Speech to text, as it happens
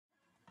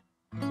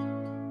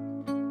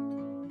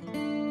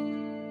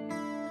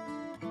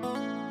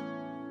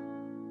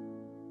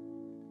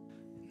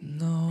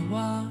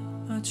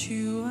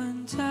마주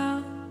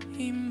앉아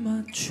입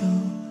맞춰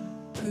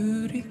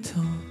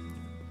부르던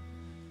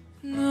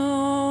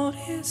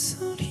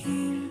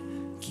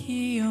노래소리를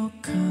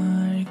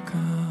기억할까요?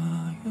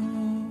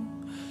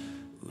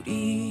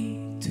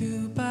 우리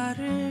두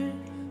발을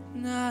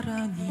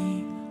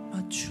나란히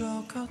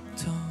맞춰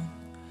걷던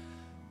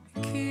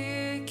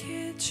그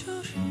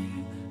계절을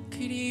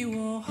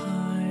그리워할까요?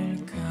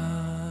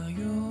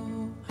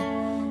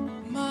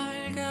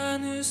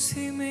 맑은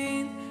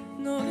웃음은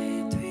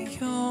노래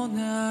되어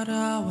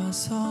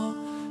날아와서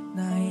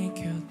나의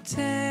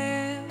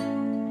곁에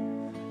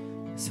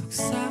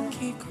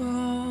속삭이고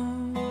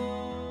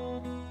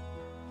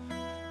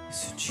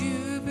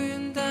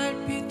수줍은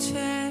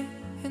달빛에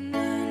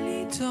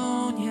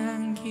흩날리던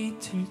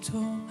향기들도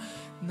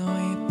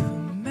너의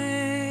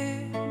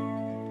품에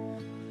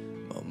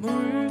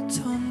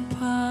머물던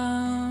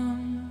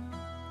밤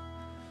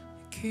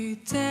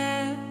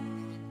그대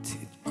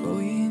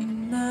듣고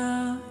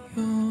있나요?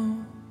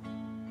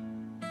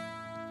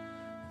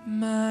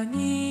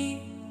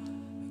 많이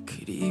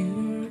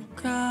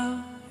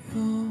그리울까요?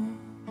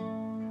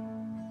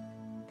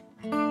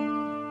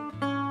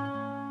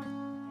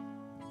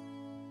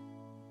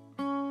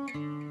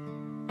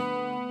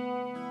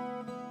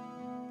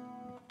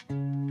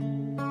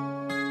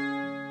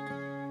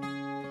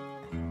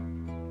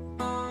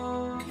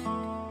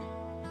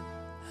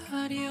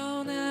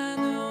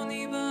 아련한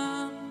눈이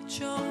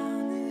밤저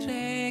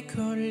하늘에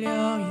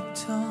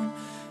걸려있던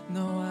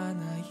너와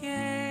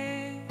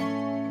나의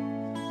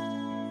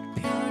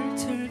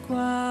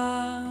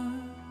별들과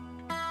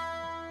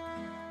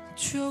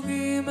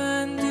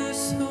조그만 두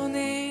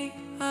손에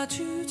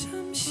아주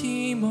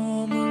잠시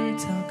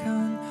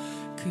머물다간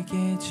그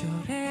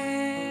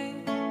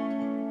계절에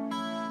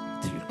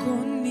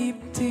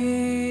들꽃잎들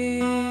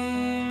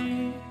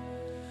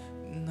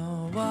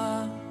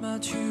너와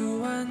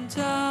마주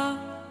앉아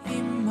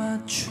입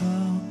맞춰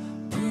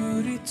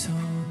부르던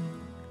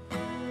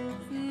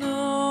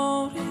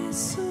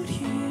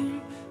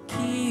노래소리를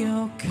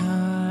기억할까요?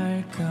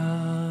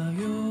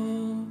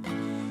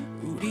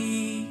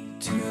 우리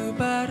두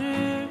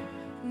발을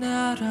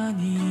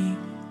나란히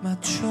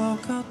맞춰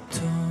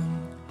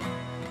걷던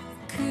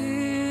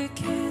그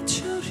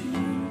계절을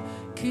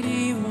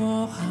그리워할까요?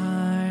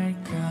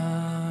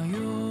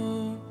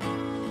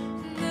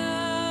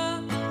 나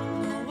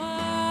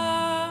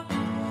너와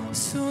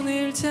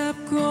손을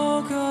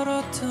잡고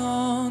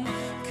걸었던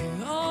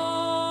그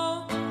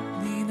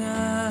어느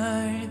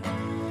날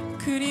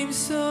그림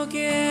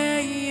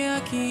속의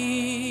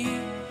이야기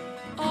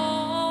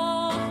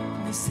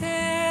어느새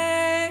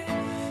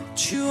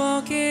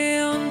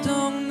추억의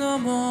언덕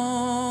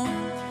넘어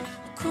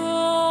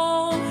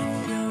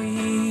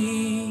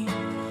고요히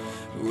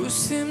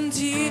웃음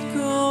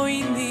짓고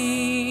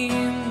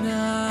있는 난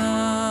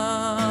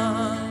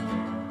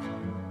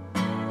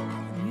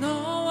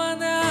너와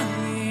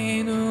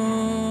나의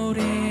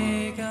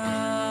노래가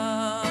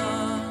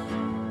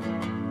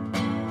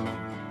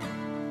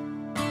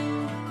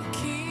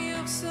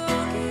기억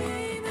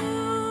속에 널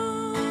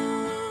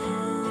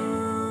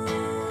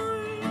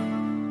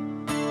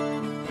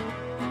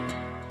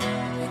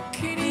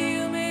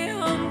그리움의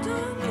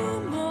언덕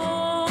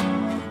넘어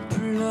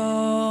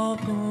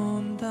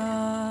불러본다.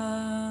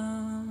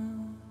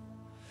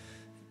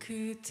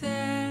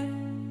 그대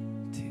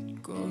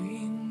듣고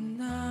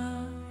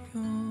있나요?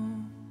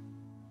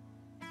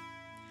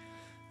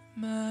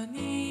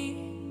 많이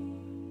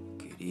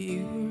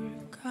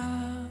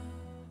그리울까요?